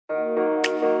Hey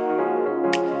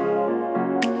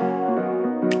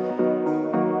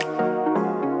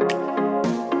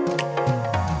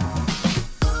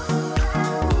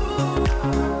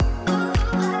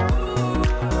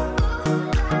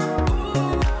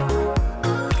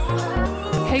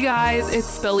guys,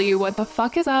 it's Billy. What the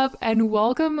fuck is up? And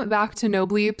welcome back to No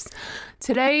Bleeps.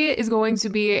 Today is going to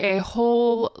be a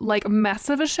whole mess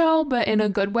of a show, but in a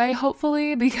good way,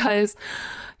 hopefully, because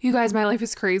you guys, my life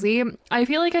is crazy. I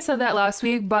feel like I said that last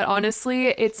week, but honestly,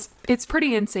 it's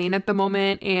pretty insane at the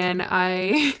moment, and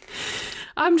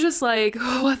I'm just like,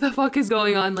 what the fuck is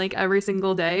going on every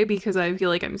single day, because I feel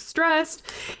like I'm stressed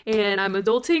and I'm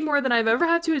adulting more than I've ever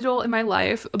had to adult in my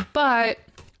life, but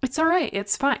it's all right.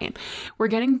 It's fine. We're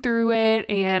getting through it,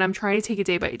 and I'm trying to take it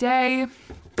day by day.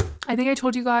 I think I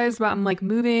told you guys about I'm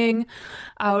moving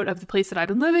out of the place that I've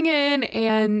been living in,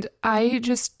 and I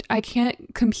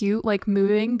can't compute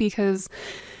moving because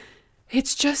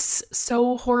it's just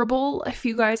so horrible. If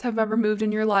you guys have ever moved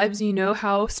in your lives, you know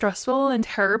how stressful and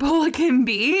terrible it can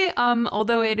be.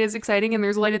 Although it is exciting and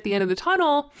there's light at the end of the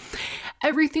tunnel,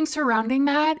 everything surrounding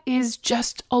that is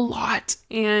just a lot.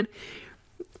 And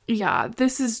yeah,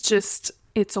 this is just,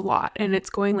 it's a lot, and it's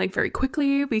going very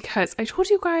quickly because I told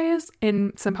you guys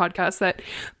in some podcasts that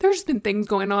there's been things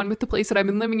going on with the place that I've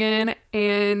been living in,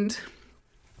 and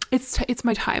it's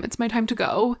my time. It's my time to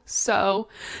go. So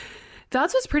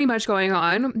that's what's pretty much going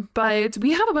on, but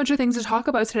we have a bunch of things to talk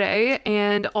about today.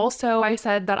 And also I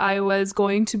said that I was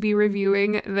going to be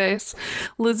reviewing this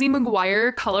Lizzie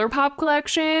McGuire ColourPop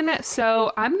collection.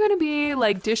 So I'm going to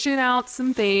be dishing out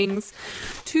some things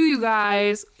to you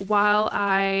guys while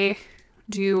I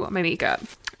do my makeup.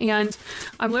 And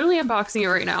I'm literally unboxing it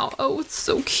right now. Oh, it's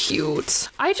so cute.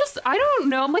 I don't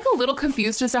know. I'm a little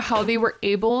confused as to how they were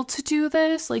able to do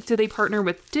this. Did they partner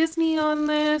with Disney on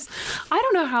this? I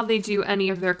don't know how they do any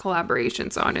of their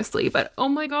collaborations, honestly. But oh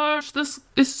my gosh, this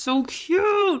is so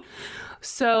cute.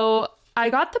 So I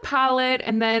got the palette,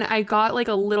 and then I got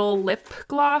a little lip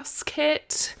gloss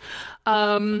kit.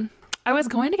 I was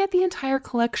going to get the entire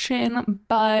collection,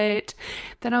 but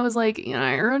then I was I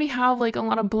already have a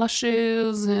lot of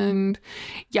blushes, and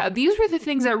yeah, these were the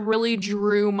things that really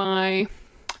drew my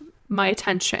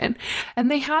attention.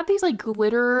 And they had these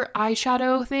glitter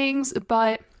eyeshadow things,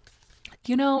 but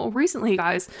recently,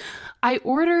 guys, I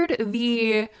ordered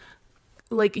the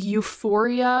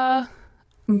Euphoria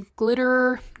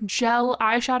glitter gel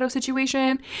eyeshadow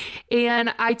situation,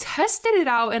 and I tested it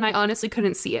out, and I honestly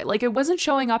couldn't see it. It wasn't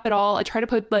showing up at all. I tried to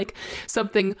put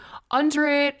something under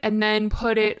it and then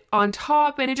put it on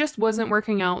top, and it just wasn't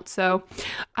working out. So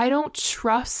I don't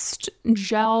trust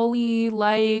jelly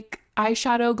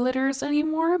eyeshadow glitters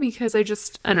anymore because I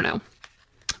don't know.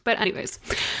 But anyways,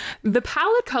 the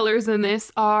palette colors in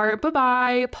this are Bye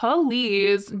Bye,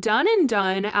 Please, Done and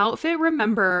Done, Outfit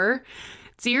Remember,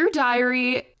 Dear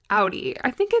Diary, Audi.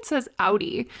 I think it says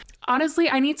Audi. Honestly,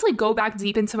 I need to go back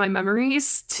deep into my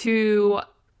memories to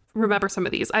remember some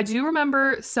of these. I do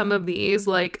remember some of these,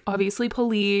 obviously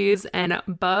Please and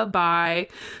Bye Bye.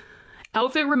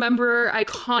 Outfit Remember,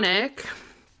 iconic.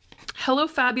 Hello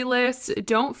Fabulous,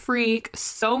 Don't Freak,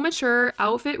 So Mature,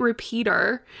 Outfit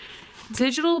Repeater,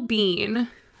 Digital Bean.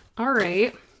 All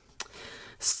right.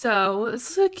 So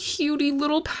this is a cutie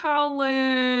little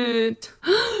palette.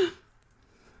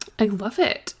 I love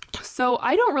it. So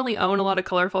I don't really own a lot of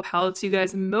colorful palettes, you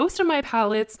guys. Most of my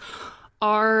palettes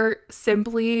are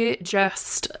simply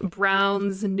just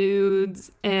browns,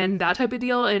 nudes, and that type of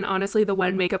deal. And honestly, the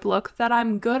one makeup look that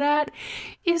I'm good at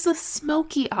is a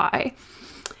smoky eye.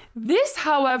 This,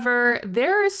 however,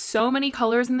 there are so many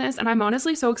colors in this, and I'm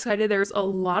honestly so excited. There's a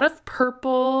lot of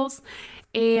purples,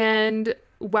 and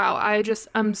wow,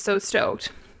 I'm so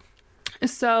stoked.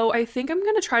 So I think I'm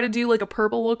going to try to do a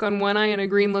purple look on one eye and a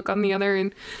green look on the other,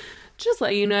 and just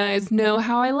let you guys know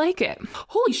how I like it.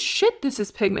 Holy shit, this is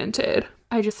pigmented.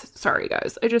 Sorry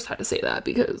guys, I just had to say that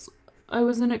because I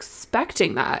wasn't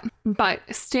expecting that. But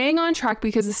staying on track,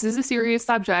 because this is a serious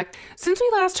subject, since we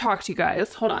last talked to you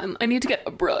guys, hold on, I need to get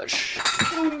a brush.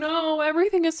 Oh no,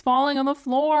 everything is falling on the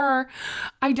floor.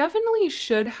 I definitely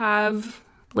should have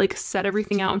set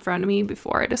everything out in front of me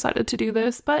before I decided to do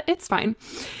this, but it's fine.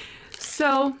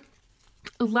 So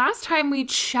last time we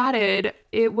chatted,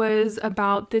 it was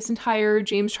about this entire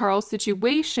James Charles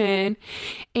situation,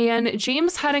 and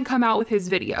James hadn't come out with his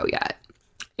video yet.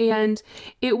 And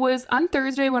it was on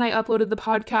Thursday when I uploaded the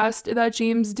podcast that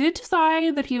James did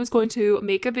decide that he was going to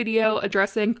make a video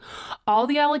addressing all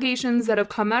the allegations that have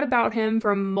come out about him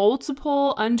from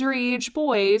multiple underage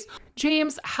boys.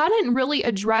 James hadn't really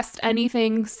addressed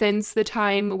anything since the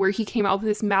time where he came out with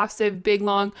this massive, big,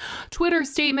 long Twitter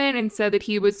statement and said that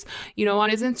he was, on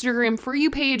his Instagram For You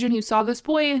page and he saw this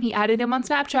boy and he added him on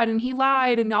Snapchat and he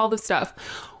lied and all this stuff.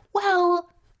 Well,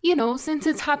 since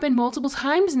it's happened multiple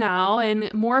times now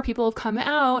and more people have come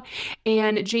out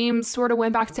and James sort of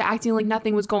went back to acting like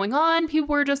nothing was going on, people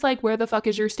were just like, where the fuck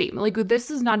is your statement? Like, this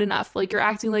is not enough. Like, you're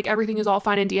acting like everything is all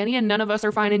fine and dandy and none of us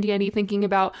are fine and dandy thinking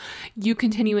about you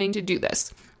continuing to do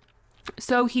this.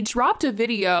 So he dropped a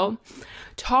video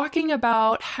talking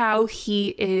about how he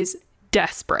is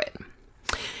desperate.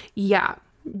 Yeah.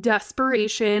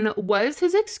 Desperation was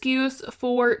his excuse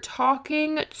for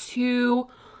talking to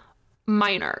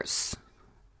minors.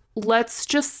 Let's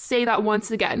just say that once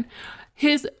again.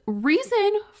 His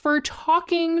reason for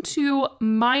talking to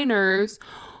minors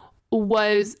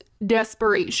was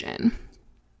desperation.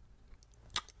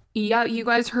 Yeah, you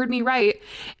guys heard me right.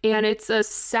 And it's a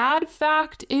sad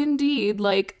fact indeed.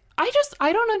 Like, I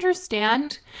don't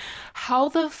understand how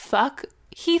the fuck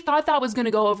he thought that was going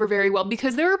to go over very well,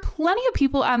 because there are plenty of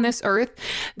people on this earth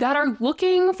that are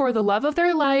looking for the love of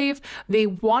their life. They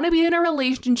want to be in a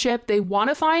relationship. They want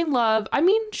to find love. I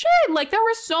mean, shit, like there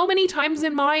were so many times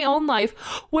in my own life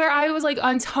where I was like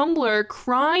on Tumblr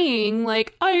crying,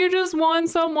 like, I just want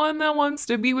someone that wants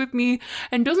to be with me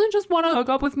and doesn't just want to hook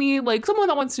up with me, like someone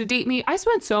that wants to date me. I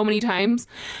spent so many times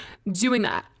doing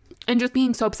that. And just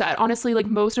being so upset. Honestly, like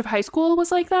most of high school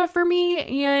was like that for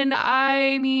me. And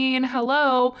I mean,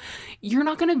 hello, you're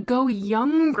not going to go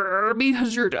younger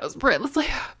because you're desperate. It's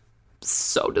like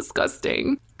so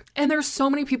disgusting. And there's so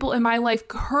many people in my life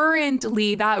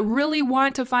currently that really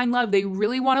want to find love. They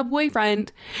really want a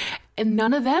boyfriend. And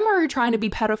none of them are trying to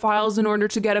be pedophiles in order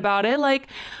to get about it. Like,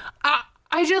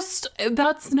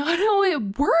 that's not how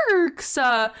it works.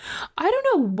 I don't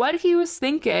know what he was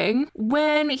thinking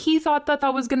when he thought that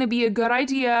that was going to be a good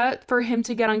idea for him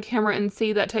to get on camera and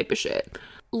say that type of shit.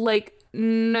 Like,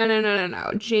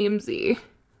 no, James.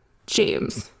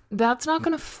 That's not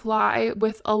going to fly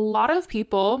with a lot of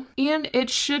people, and it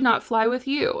should not fly with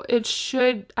you. It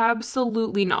should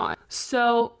absolutely not.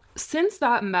 So, since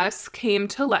that mess came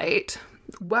to light,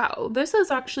 wow, this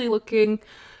is actually looking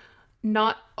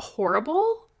not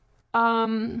horrible,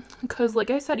 because like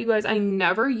I said, you guys, I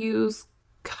never use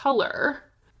color.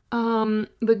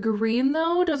 The green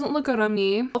though doesn't look good on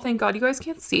me. Well, thank God you guys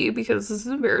can't see because this is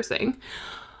embarrassing.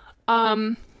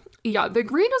 Yeah, the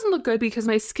green doesn't look good because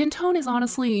my skin tone is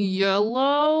honestly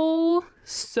yellow,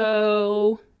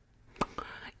 so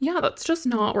yeah, that's just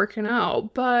not working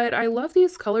out. But I love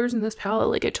these colors in this palette.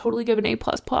 Like, I totally give an A++.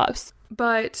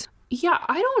 But yeah,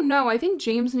 I don't know. I think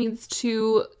James needs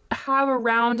to have a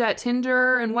round at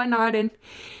Tinder and whatnot. And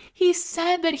he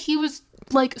said that he was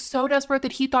like so desperate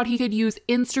that he thought he could use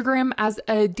Instagram as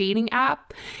a dating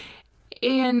app.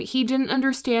 And he didn't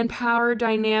understand power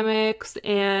dynamics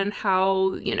and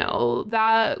how,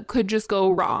 that could just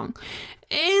go wrong.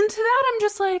 And to that, I'm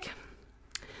just like,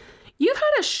 you've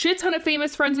had a shit ton of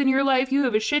famous friends in your life. You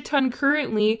have a shit ton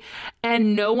currently.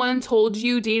 And no one told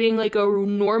you dating like a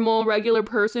normal, regular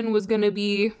person was going to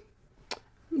be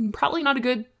probably not a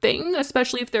good thing,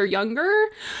 especially if they're younger.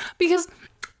 Because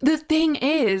the thing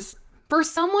is, for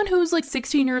someone who's like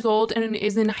 16 years old and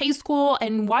is in high school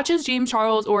and watches James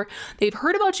Charles, or they've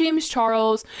heard about James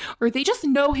Charles, or they just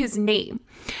know his name,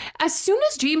 as soon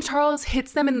as James Charles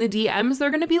hits them in the DMs, they're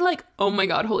going to be like, oh my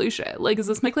God, holy shit. Like, is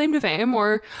this my claim to fame?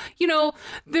 Or,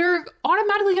 they're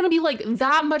automatically going to be like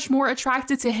that much more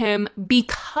attracted to him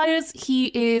because he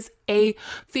is a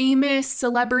famous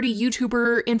celebrity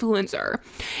YouTuber influencer.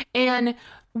 And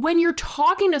when you're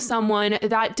talking to someone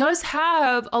that does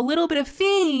have a little bit of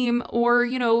fame, or,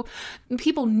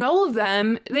 people know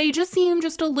them, they just seem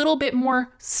just a little bit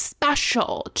more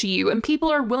special to you. And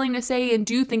people are willing to say and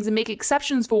do things and make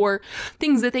exceptions for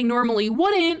things that they normally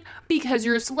wouldn't because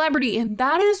you're a celebrity. And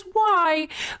that is why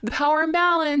the power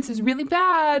imbalance is really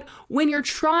bad when you're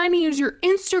trying to use your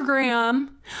Instagram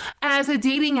as a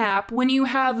dating app, when you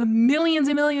have millions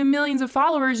and millions of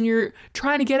followers and you're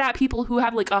trying to get at people who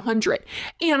have like 100.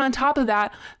 And on top of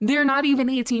that, they're not even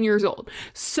 18 years old.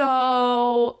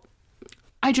 So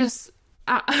I just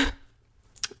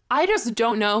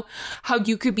don't know how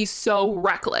you could be so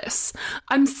reckless.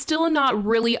 I'm still not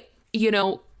really,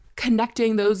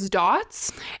 connecting those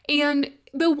dots. And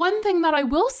the one thing that I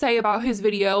will say about his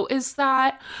video is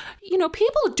that,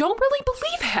 people don't really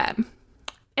believe him.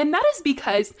 And that is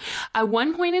because at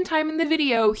one point in time in the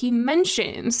video, he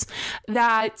mentions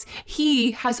that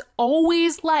he has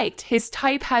always liked, his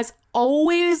type has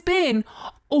always been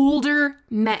older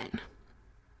men.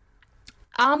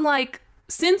 I'm like,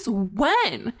 since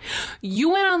when? You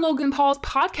went on Logan Paul's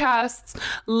podcasts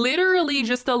literally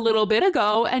just a little bit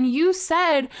ago and you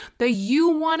said that you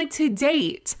wanted to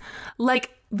date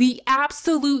like the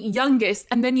absolute youngest,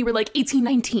 and then you were like 18,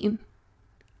 19.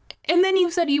 And then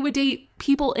you said you would date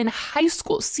people in high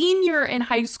school, senior in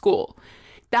high school.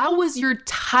 That was your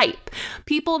type.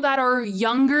 People that are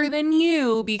younger than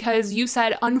you, because you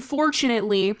said,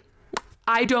 unfortunately,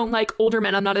 I don't like older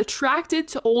men. I'm not attracted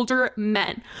to older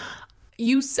men.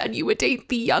 You said you would date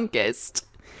the youngest.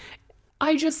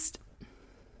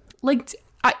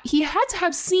 He had to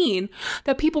have seen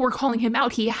that people were calling him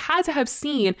out. He had to have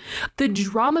seen the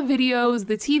drama videos,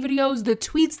 the tea videos, the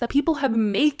tweets that people have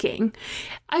been making.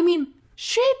 I mean,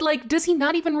 shit, like, does he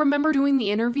not even remember doing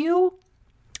the interview?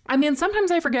 I mean,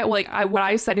 sometimes I forget what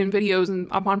I said in videos and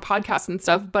I'm on podcasts and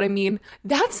stuff, but I mean,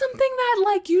 that's something that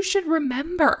like you should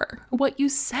remember what you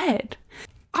said.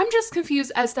 I'm just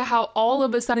confused as to how all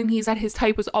of a sudden he said his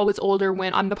type was always older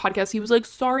when on the podcast he was like,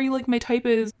 sorry, like my type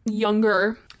is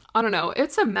younger. I don't know.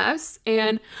 It's a mess.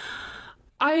 And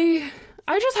I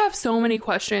just have so many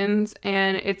questions,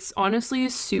 and it's honestly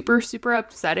super, super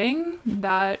upsetting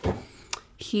that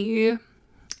he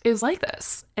is like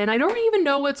this. And I don't even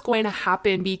know what's going to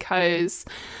happen because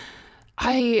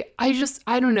I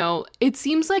don't know. It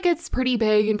seems like it's pretty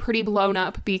big and pretty blown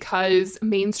up because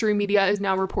mainstream media is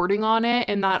now reporting on it,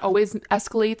 and that always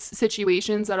escalates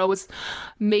situations. That always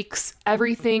makes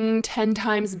everything 10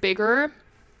 times bigger.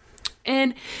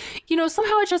 And, you know,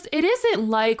 somehow it isn't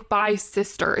like by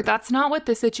sister. That's not what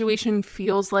the situation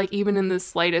feels like, even in the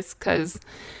slightest, because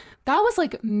that was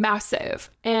like massive.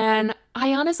 And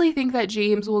I honestly think that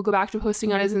James will go back to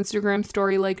posting on his Instagram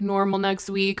story like normal next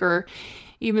week or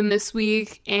even this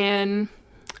week. And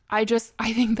I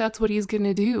think that's what he's going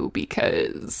to do,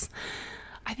 because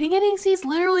I think he's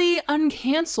literally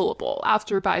uncancelable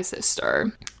after By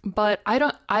Sister. But I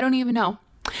don't even know.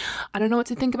 I don't know what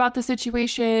to think about the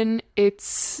situation.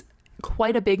 It's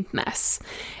quite a big mess.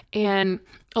 And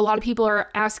a lot of people are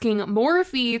asking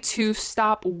Morphe to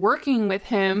stop working with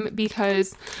him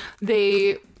because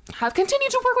they have continued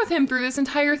to work with him through this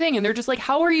entire thing. And they're just like,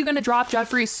 how are you going to drop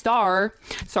Jeffree Star?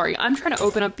 Sorry, I'm trying to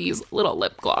open up these little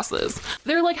lip glosses.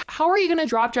 They're like, how are you going to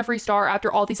drop Jeffree Star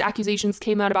after all these accusations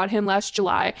came out about him last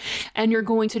July? And you're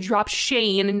going to drop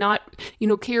Shane and not,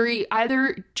 carry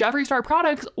either Jeffree Star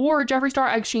products or Jeffree Star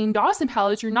X Shane Dawson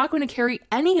palettes. You're not going to carry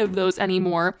any of those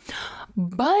anymore.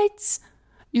 But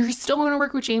you're still going to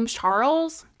work with James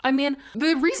Charles? I mean,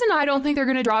 the reason I don't think they're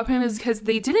going to drop him is because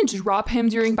they didn't drop him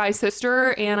during By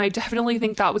Sister, and I definitely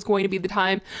think that was going to be the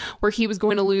time where he was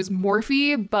going to lose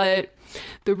Morphe, but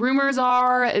the rumors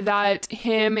are that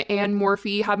him and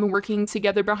Morphe have been working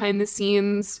together behind the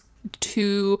scenes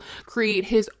to create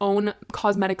his own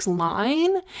cosmetics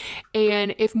line,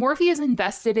 and if Morphe is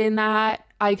invested in that,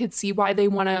 I could see why they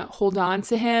want to hold on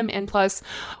to him. And plus,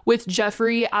 with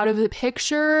Jeffree out of the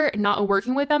picture, not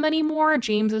working with them anymore,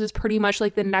 James is pretty much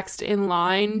like the next in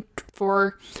line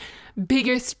for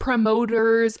biggest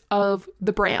promoters of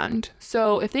the brand.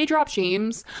 So if they drop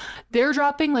James, they're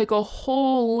dropping like a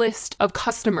whole list of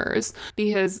customers,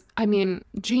 because I mean,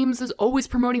 James is always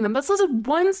promoting them. That's just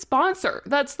one sponsor.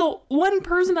 That's the one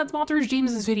person that sponsors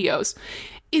James's videos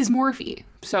is Morphe.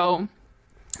 So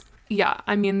yeah,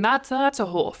 I mean, that's a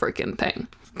whole freaking thing.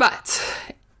 But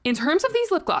in terms of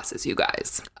these lip glosses, you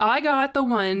guys, I got the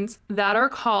ones that are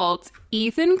called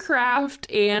Ethan Craft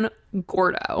and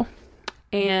Gordo.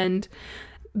 And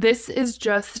this is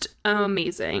just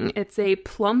amazing. It's a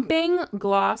plumping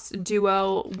gloss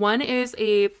duo. One is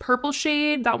a purple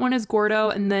shade, that one is Gordo,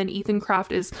 and then Ethan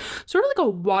Craft is sort of like a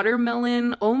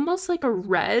watermelon, almost like a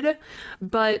red.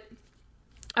 But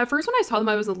at first when I saw them,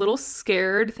 I was a little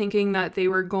scared, thinking that they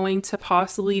were going to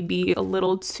possibly be a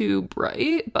little too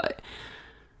bright, but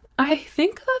I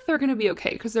think that they're going to be okay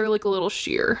because they're like a little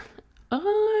sheer. Oh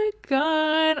my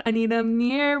god, I need a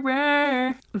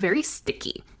mirror. Very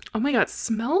sticky. Oh my god,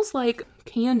 smells like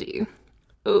candy.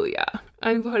 Oh yeah.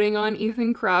 I'm putting on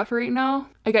Ethan Craft right now.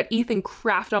 I got Ethan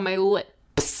Craft on my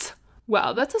lips.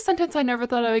 Wow, that's a sentence I never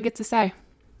thought I would get to say.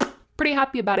 Pretty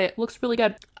happy about it. Looks really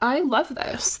good. I love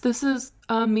this. This is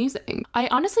amazing. I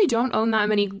honestly don't own that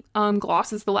many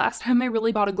glosses. The last time I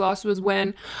really bought a gloss was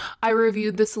when I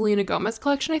reviewed the Selena Gomez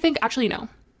collection, I think. Actually, no.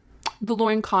 The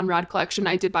Lauren Conrad collection,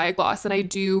 I did buy a gloss, and I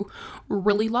do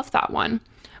really love that one.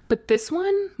 But this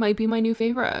one might be my new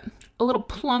favorite. a little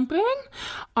plumping.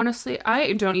 Honestly,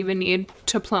 I don't even need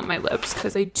to plump my lips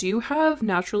because I do have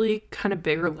naturally kind of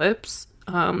bigger lips,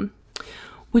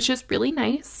 which is really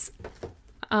nice.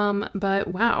 But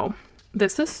wow,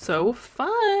 this is so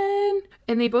fun.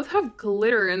 And they both have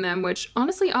glitter in them, which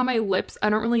honestly on my lips, I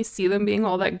don't really see them being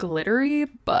all that glittery,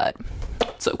 but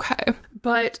it's okay.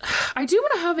 But I do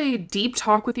want to have a deep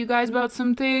talk with you guys about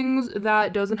some things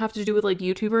that doesn't have to do with like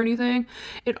YouTube or anything.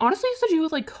 It honestly has to do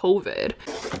with like COVID.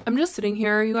 I'm just sitting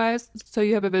here, you guys, so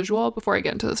you have a visual before I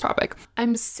get into this topic.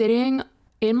 I'm sitting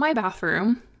in my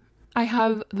bathroom. I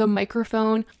have the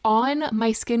microphone on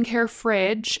my skincare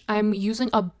fridge. I'm using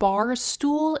a bar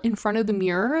stool in front of the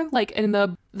mirror, like, and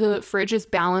the fridge is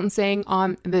balancing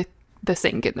on the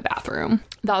sink in the bathroom.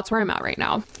 That's where I'm at right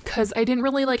now, because I didn't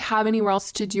really like have anywhere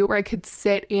else to do where I could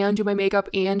sit and do my makeup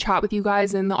and chat with you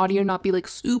guys and the audio not be like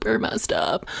super messed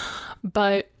up.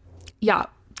 But yeah,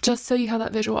 just so you have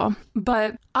that visual.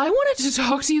 But I wanted to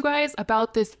talk to you guys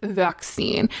about this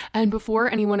vaccine. And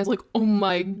before anyone is like, oh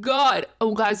my God,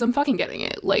 oh guys, I'm fucking getting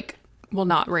it. Like, well,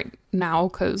 not right now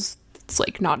because it's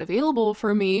like not available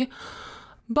for me.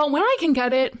 But when I can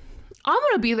get it, I'm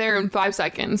going to be there in 5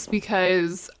 seconds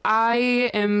because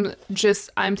I'm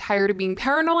tired of being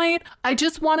paranoid. I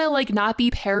just want to like not be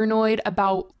paranoid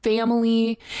about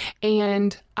family.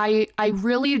 And I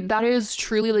really, that is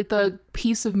truly like the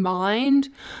peace of mind.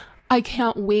 I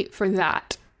can't wait for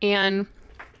that. And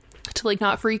to like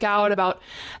not freak out about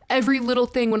every little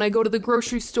thing when I go to the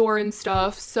grocery store and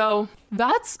stuff. So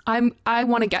I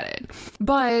want to get it.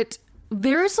 But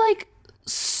there's like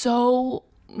so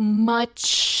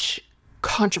much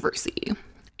controversy,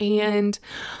 and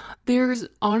there's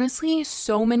honestly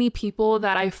so many people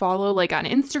that I follow like on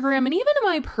Instagram and even in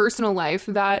my personal life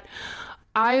that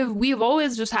we've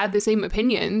always just had the same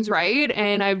opinions, right?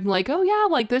 And I'm like, oh yeah,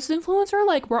 like this influencer,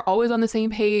 like we're always on the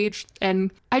same page,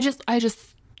 and I just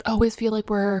always feel like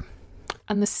we're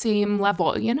on the same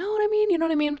level, you know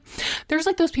what I mean? There's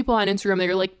like those people on Instagram that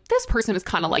you're like, this person is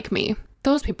kind of like me.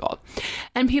 Those people.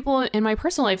 And people in my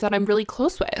personal life that I'm really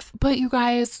close with. But you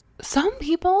guys, some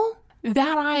people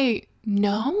that I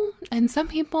know and some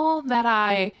people that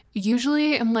I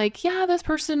usually am like, yeah, this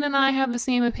person and I have the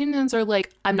same opinions, are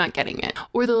like, I'm not getting it.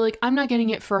 Or they're like, I'm not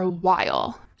getting it for a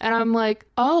while. And I'm like,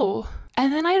 oh.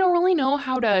 And then I don't really know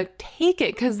how to take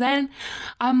it, because then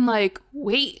I'm like,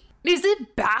 wait, is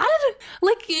it bad?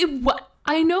 Like, what?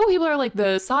 I know people are like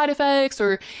the side effects,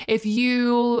 or if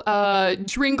you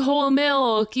drink whole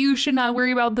milk, you should not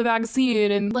worry about the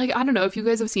vaccine. And like, I don't know if you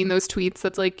guys have seen those tweets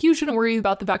that's like, you shouldn't worry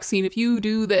about the vaccine if you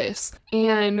do this.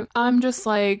 And I'm just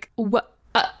like, what?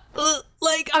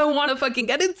 Like, I want to fucking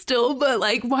get it still, but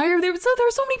like, why are there's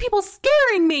so many people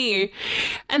scaring me?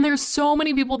 And there's so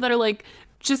many people that are like,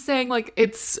 just saying like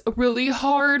it's really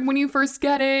hard when you first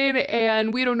get it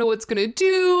and we don't know what's gonna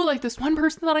do. Like this one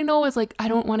person that I know is like, I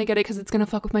don't want to get it because it's gonna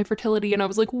fuck with my fertility. And I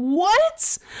was like, what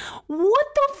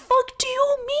the fuck do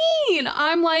you mean?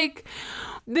 I'm like,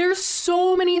 there's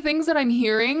so many things that I'm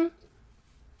hearing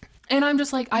and I'm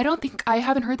just like, I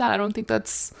haven't heard that. I don't think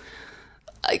that's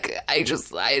like, I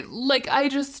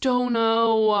just don't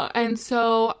know. And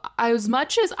so as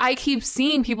much as I keep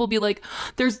seeing people be like,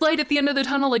 there's light at the end of the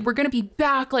tunnel, like we're going to be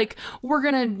back, like we're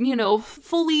going to,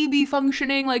 fully be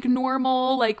functioning like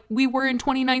normal, like we were in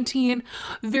 2019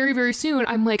 very, very soon.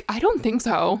 I'm like, I don't think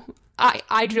so.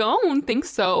 I don't think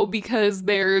so, because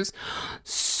there's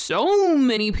so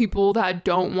many people that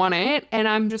don't want it. And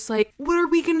I'm just like, what are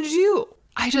we going to do?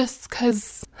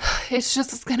 Because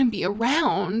it's gonna be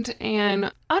around.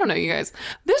 And I don't know, you guys,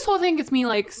 this whole thing gets me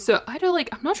like, so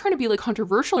I'm not trying to be like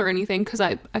controversial or anything, because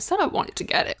I said I wanted to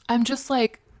get it. I'm just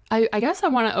like, I guess I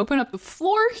want to open up the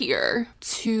floor here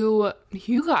to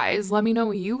you guys. Let me know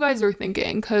what you guys are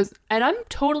thinking, and I'm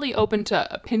totally open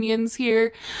to opinions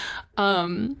here.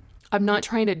 I'm not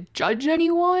trying to judge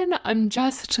anyone. I'm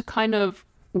just kind of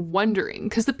wondering,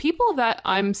 because the people that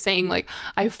I'm saying like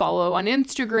I follow on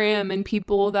Instagram and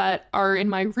people that are in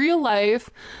my real life,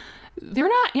 they're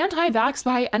not anti-vax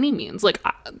by any means. Like,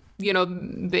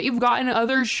 they've gotten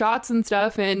other shots and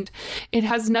stuff, and it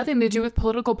has nothing to do with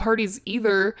political parties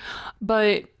either.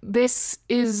 But this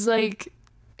is like,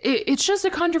 it's just a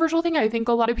controversial thing. I think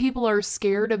a lot of people are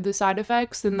scared of the side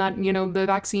effects and that, the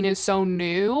vaccine is so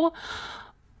new.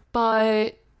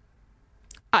 But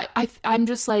I'm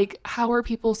just like, how are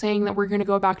people saying that we're going to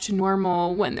go back to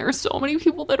normal when there's so many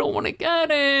people that don't want to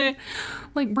get it?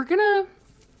 Like, we're going to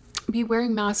be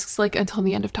wearing masks like until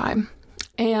the end of time.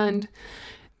 And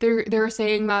they're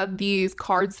saying that these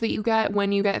cards that you get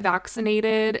when you get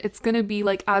vaccinated, it's going to be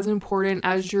like as important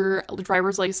as your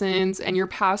driver's license and your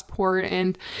passport,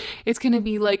 and it's going to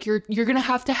be like you're going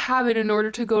to have it in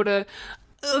order to go to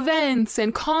events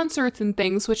and concerts and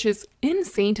things, which is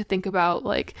insane to think about.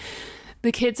 Like,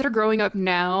 the kids that are growing up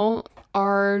now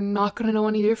are not going to know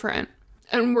any different,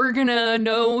 and we're going to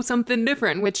know something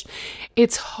different, which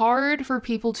it's hard for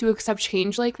people to accept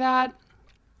change like that.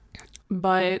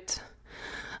 But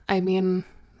I mean,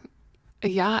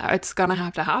 yeah, it's gonna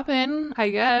have to happen, I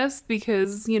guess,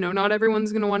 because, you know, not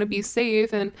everyone's gonna want to be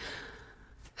safe, and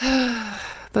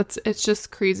it's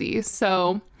just crazy.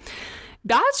 So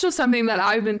that's just something that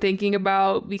I've been thinking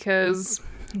about because,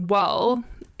 well,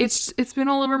 it's been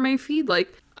all over my feed.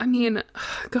 Like, I mean,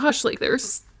 gosh, like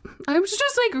I was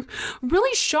just like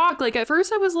really shocked. Like, at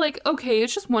first I was like, okay,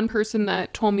 it's just one person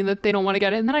that told me that they don't want to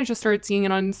get it, and then I just started seeing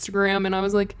it on Instagram, and I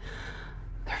was like,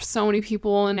 there's so many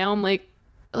people, and now I'm like,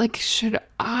 should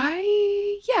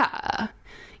I?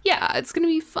 Yeah, it's gonna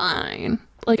be fine.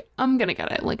 Like, I'm gonna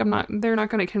get it. Like, they're not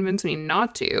gonna convince me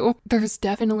not to. There's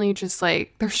definitely just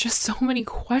like, there's just so many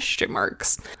question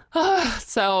marks.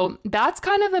 So that's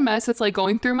kind of the mess that's like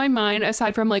going through my mind,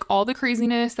 aside from like all the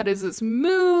craziness that is this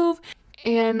move.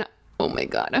 And oh my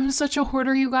God, I'm such a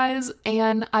hoarder, you guys.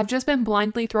 And I've just been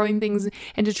blindly throwing things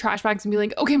into trash bags and be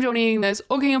like, okay, I'm donating this.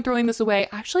 Okay, I'm throwing this away.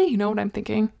 Actually, you know what I'm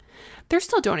thinking? They're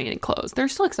still donating clothes. They're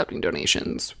still accepting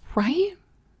donations, right?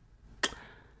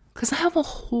 Because I'm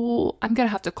going to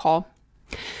have to call.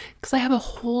 Because I have a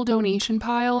whole donation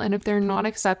pile. And if they're not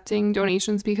accepting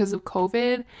donations because of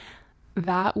COVID,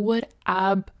 that would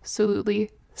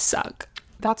absolutely suck.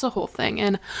 That's a whole thing.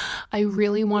 And I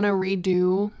really want to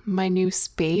redo my new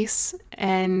space.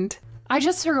 And I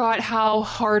just forgot how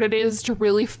hard it is to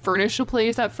really furnish a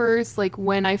place at first. Like,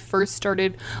 when I first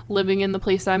started living in the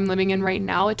place I'm living in right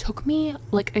now, it took me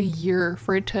like a year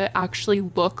for it to actually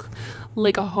look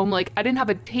like a home. Like, I didn't have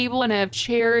a table and I have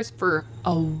chairs for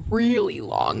a really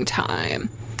long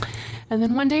time. And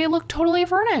then one day it looked totally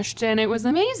furnished and it was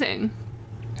amazing.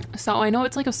 So I know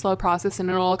it's like a slow process and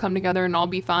it'll all come together and I'll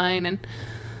be fine. And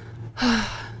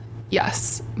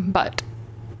yes, but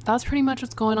that's pretty much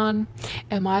what's going on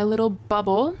in my little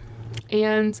bubble.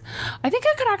 And I think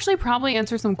I could actually probably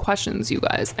answer some questions, you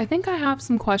guys. I think I have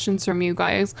some questions from you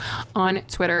guys on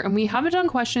Twitter, and we haven't done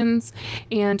questions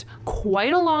in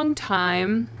quite a long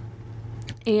time.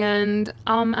 And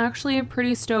I'm actually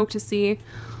pretty stoked to see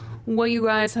what you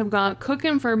guys have got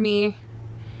cooking for me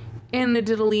in the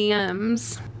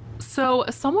DMs. So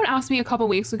someone asked me a couple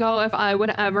weeks ago if I would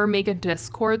ever make a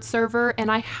Discord server,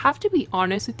 and I have to be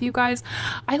honest with you guys,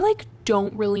 I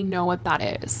don't really know what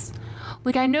that is.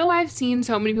 I know I've seen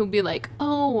so many people be like,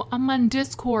 oh, I'm on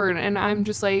Discord, and I'm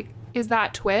just like, is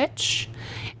that Twitch?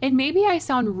 And maybe I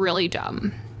sound really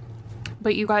dumb,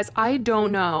 but you guys, I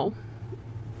don't know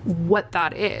what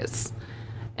that is.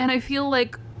 And I feel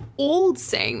old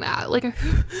saying that.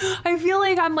 I feel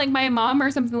like I'm like my mom or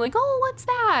something, like, oh, what's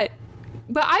that?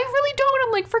 But I really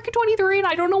don't. I'm freaking 23 and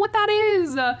I don't know what that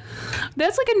is.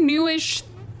 That's a newish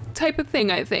type of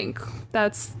thing, I think,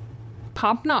 that's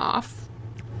popping off.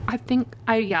 I think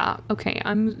okay,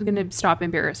 I'm gonna stop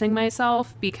embarrassing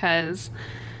myself because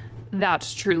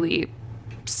that's truly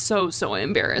so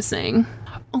embarrassing.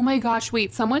 Oh my gosh,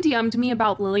 wait, someone DM'd me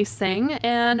about Lily Singh,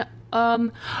 and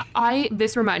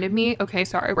this reminded me, okay,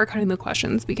 sorry, we're cutting the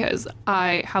questions because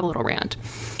I have a little rant.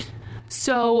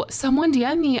 So someone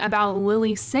DM'd me about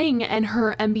Lily Singh and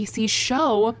her NBC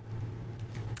show,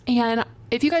 and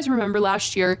if you guys remember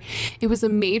last year, it was a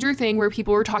major thing where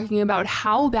people were talking about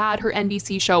how bad her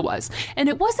NBC show was. And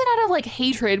it wasn't out of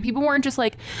hatred. People weren't just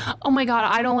like, oh my God,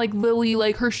 I don't like Lily,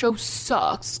 her show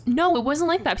sucks. No, it wasn't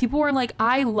like that. People were like,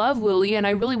 I love Lily and I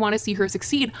really want to see her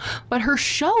succeed, but her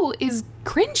show is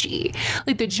cringy.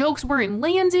 The jokes weren't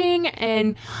landing,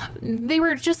 and they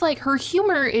were just her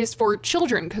humor is for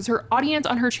children because her audience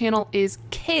on her channel is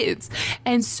kids.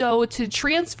 And so to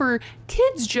transfer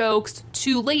kids jokes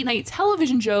to late night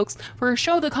television jokes for a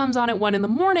show that comes on at 1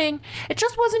 a.m, it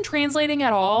just wasn't translating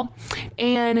at all.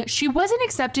 And she wasn't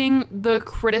accepting the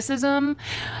criticism,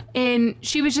 and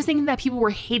she was just thinking that people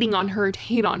were hating on her to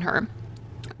hate on her,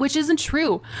 which isn't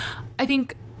true. I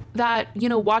think that,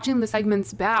 watching the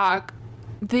segments back,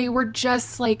 they were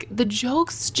just the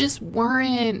jokes just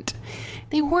weren't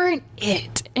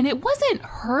it. And it wasn't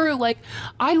her.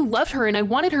 I loved her and I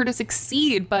wanted her to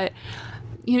succeed, but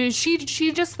she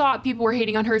just thought people were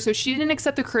hating on her, so she didn't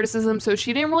accept the criticism, so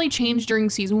she didn't really change during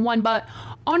season 1. But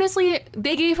honestly,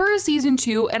 they gave her a season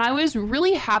 2, and I was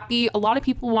really happy. A lot of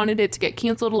people wanted it to get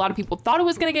canceled. A lot of people thought it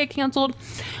was going to get canceled,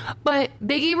 but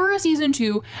they gave her a season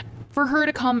 2. for her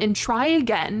to come and try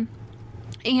again.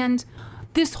 And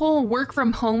this whole work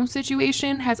from home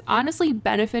situation has honestly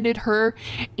benefited her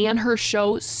and her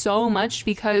show so much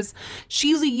because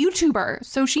she's a YouTuber.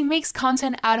 So she makes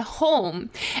content at home,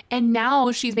 and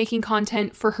now she's making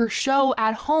content for her show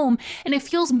at home, and it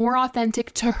feels more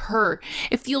authentic to her.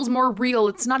 It feels more real.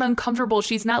 It's not uncomfortable.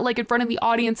 She's not like in front of the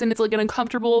audience and it's like an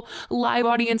uncomfortable live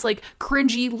audience, like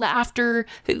cringy laughter,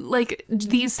 like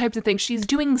these types of things. She's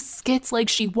doing skits like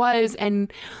she was,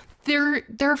 and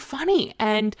they're funny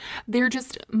and they're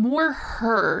just more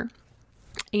her.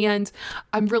 And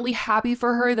I'm really happy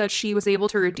for her that she was able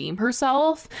to redeem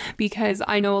herself, because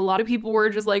I know a lot of people were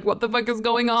just like, what the fuck is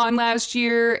going on last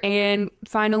year? And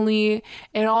finally,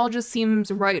 it all just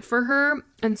seems right for her.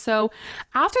 And so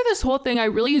after this whole thing, I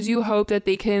really do hope that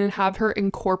they can have her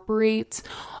incorporate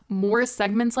more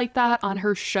segments like that on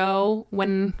her show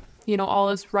when, you know, all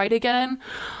is right again.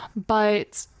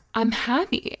 But I'm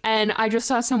happy. And I just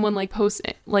saw someone like post,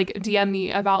 like DM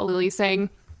me about Lily saying,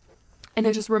 and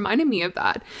it just reminded me of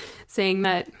that, saying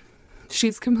that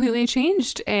she's completely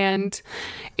changed and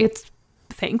it's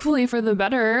thankfully for the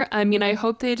better. I mean, I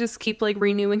hope they just keep like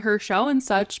renewing her show and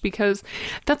such, because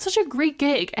that's such a great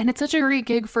gig. And it's such a great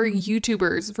gig for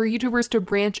YouTubers to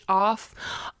branch off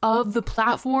of the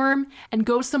platform and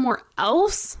go somewhere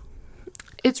else.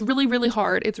 It's really, really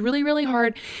hard. It's really, really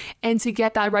hard. And to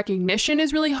get that recognition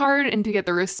is really hard, and to get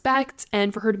the respect,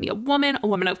 and for her to be a woman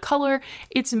of color,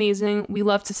 it's amazing. We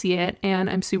love to see it.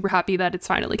 And I'm super happy that it's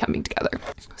finally coming together.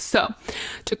 So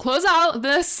to close out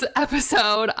this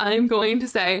episode, I'm going to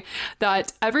say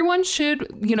that everyone should,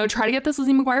 you know, try to get this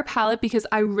Lizzie McGuire palette, because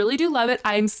I really do love it.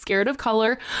 I'm scared of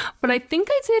color, but I think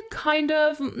I did kind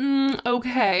of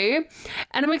okay.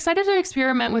 And I'm excited to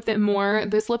experiment with it more.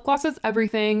 This lip gloss is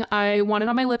everything. I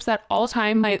wanted on my lips at all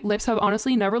time. My lips have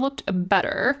honestly never looked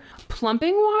better.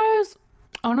 Plumping wise,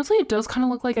 honestly, it does kind of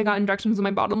look like I got injections in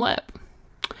my bottom lip.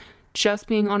 Just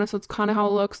being honest, that's kind of how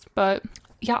it looks. But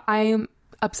yeah, I'm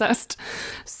obsessed.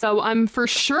 So I'm for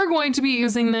sure going to be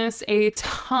using this a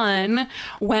ton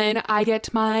when I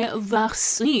get my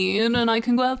vaccine and I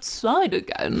can go outside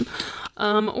again.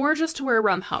 Or just to wear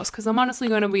around the house, because I'm honestly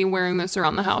going to be wearing this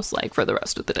around the house like for the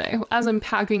rest of the day. As I'm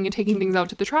packing and taking things out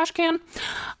to the trash can,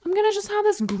 I'm going to just have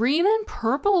this green and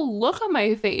purple look on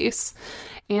my face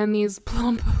and these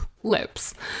plump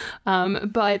lips.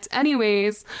 But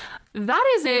anyways,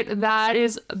 that is it. That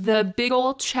is the big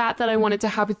old chat that I wanted to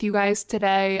have with you guys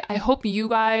today. I hope you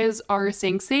guys are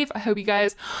staying safe. I hope you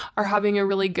guys are having a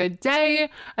really good day.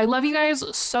 I love you guys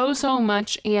so, so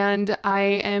much. And I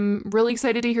am really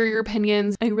excited to hear your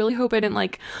opinions. I really hope I didn't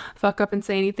like fuck up and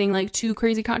say anything like too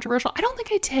crazy controversial. I don't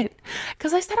think I did,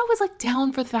 because I said I was like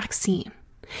down for the vaccine.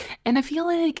 And I feel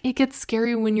like it gets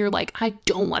scary when you're like, I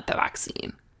don't want the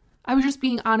vaccine. I was just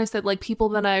being honest that like people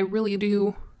that I really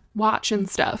do watch and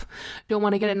stuff don't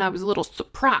want to get it, and I was a little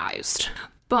surprised.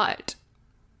 But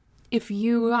if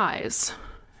you guys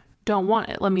don't want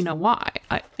it, let me know why.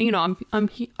 I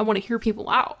want to hear people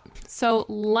out. So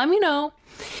let me know.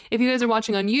 If you guys are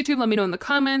watching on YouTube, let me know in the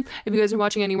comments. If you guys are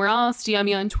watching anywhere else, DM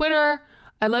me on Twitter.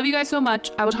 I love you guys so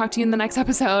much. I will talk to you in the next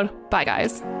episode. Bye,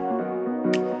 guys.